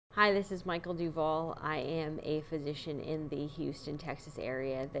Hi, this is Mical Duvall. I am a physician in the Houston, Texas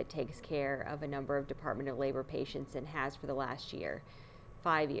area that takes care of a number of Department of Labor patients and has for the last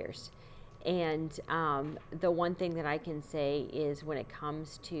 5 years. And the one thing that I can say is when it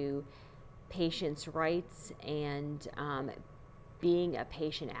comes to patients' rights and being a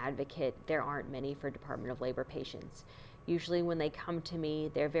patient advocate, there aren't many for Department of Labor patients. Usually when they come to me,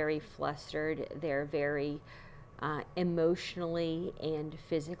 they're very flustered, they're very emotionally and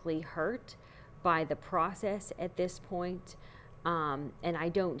physically hurt by the process at this point. And I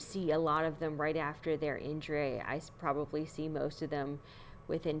don't see a lot of them right after their injury. I probably see most of them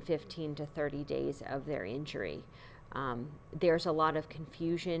within 15 to 30 days of their injury. There's a lot of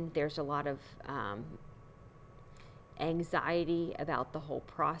confusion. There's a lot of anxiety about the whole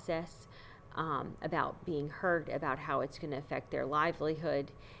process, about being hurt, about how it's going to affect their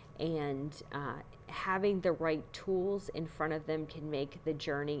livelihood. And having the right tools in front of them can make the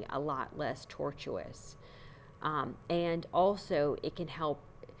journey a lot less tortuous. And also it can help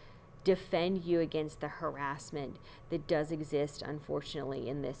defend you against the harassment that does exist, unfortunately,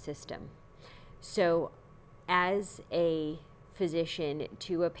 in this system. So as a physician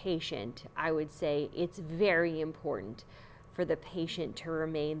to a patient, I would say it's very important for the patient to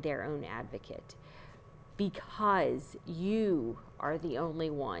remain their own advocate, because you are the only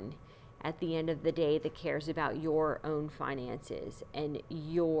one at the end of the day that cares about your own finances and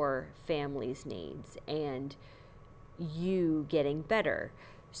your family's needs and you getting better.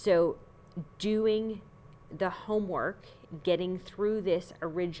 So doing the homework, getting through this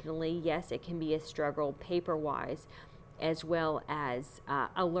originally, yes, it can be a struggle paper-wise as well as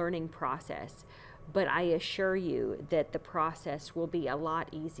a learning process. But I assure you that the process will be a lot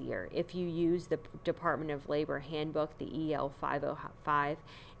easier if you use the Department of Labor handbook, the EL 505,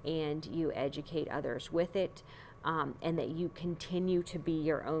 and you educate others with it, and that you continue to be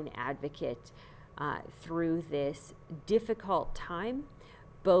your own advocate through this difficult time,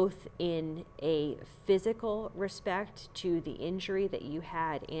 both in a physical respect to the injury that you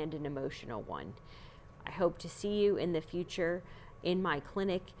had and an emotional one. I hope to see you in the future in my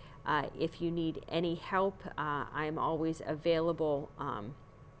clinic. If you need any help, I'm always available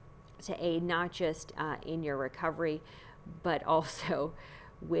to aid not just in your recovery, but also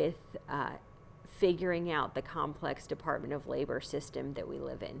with figuring out the complex Department of Labor system that we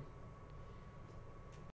live in.